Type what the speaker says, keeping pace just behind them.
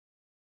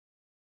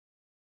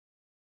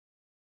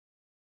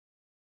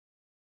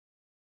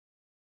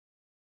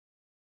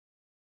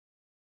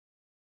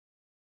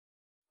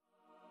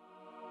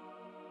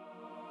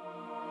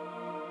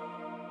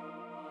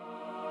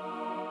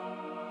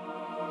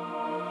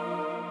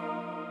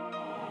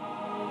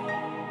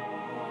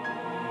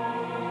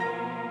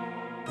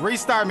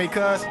Restart me,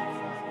 cuz.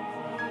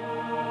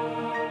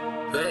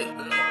 Hey.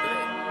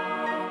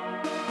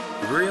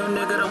 Real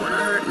nigga don't wanna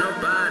hurt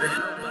nobody,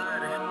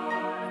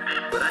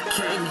 but I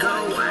can't go,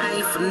 I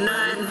ain't for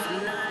nothing.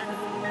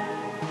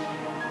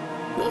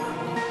 Whoa.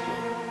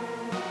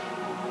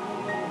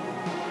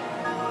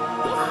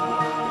 Whoa.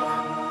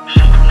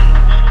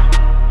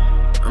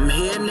 I'm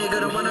here, nigga,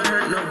 don't wanna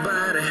hurt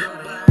nobody,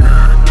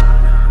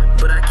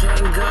 but I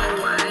can't go,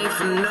 I ain't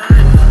for nothing.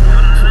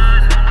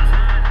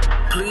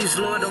 Please,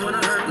 Lord, don't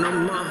wanna hurt no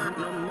more.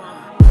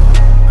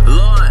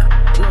 Lord,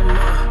 no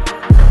more.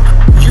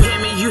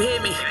 You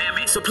hear me,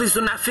 so please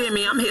do not fear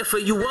me, I'm here for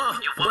you all.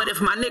 But if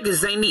my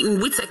niggas ain't eating,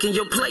 we taking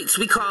your plates,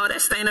 we call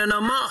that staining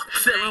them all.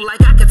 Feeling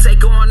like I could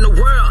take on the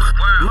world,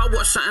 my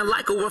war something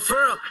like a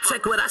referral.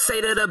 Take what I say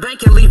to the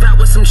bank and leave out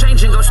with some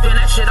change and go spend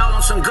that shit all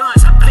on some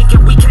guns.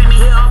 Thinking we came in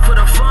here all for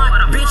the fun,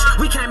 bitch,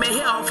 we came in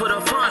here all for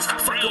the funds.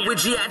 Fucking with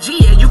G.I.G,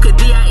 yeah, you could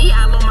D.I.E,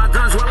 I load my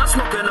guns while I'm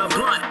smoking a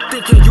blunt.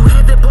 Thinking you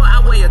heavy, boy,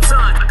 I weigh a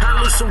ton.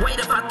 I lose some weight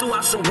if I threw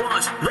out some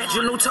ones.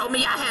 Reginald told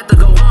me I had to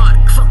go hard.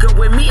 Fucking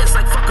with me, it's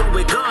like fucking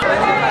with God.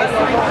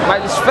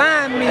 Might just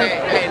find me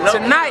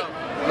tonight.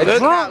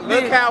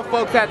 Look how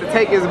folks had to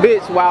take his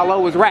bitch while Lo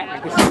was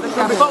rapping.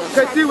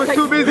 Cause she was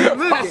too busy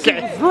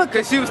looking.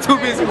 Cause she was too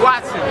busy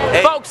watching.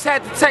 Folks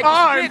had to take his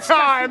bitch.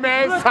 Time,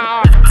 man.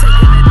 Time. Taking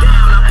it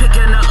down, I'm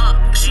picking her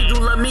up. She do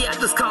love me, I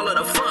just call her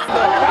the fuck.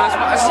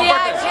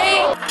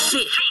 G.I.G.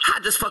 Shit, I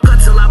just fuck her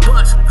till I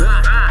bust.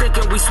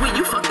 Thinking we sweet,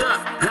 you fucked up.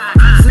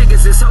 These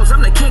niggas is hoes,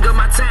 I'm the king of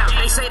my town.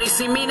 They say they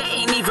see me, they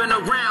ain't even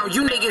around.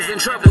 You niggas in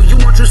trouble, you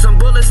want you some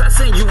bullets, I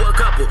send you a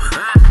couple.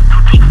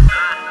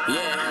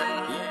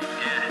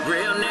 Yeah,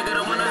 real nigga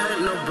don't wanna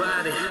hurt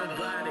nobody,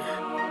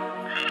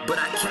 but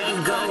I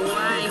can't go,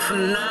 I ain't for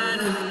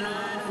nothing.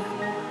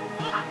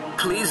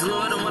 Please,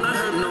 Lord, don't wanna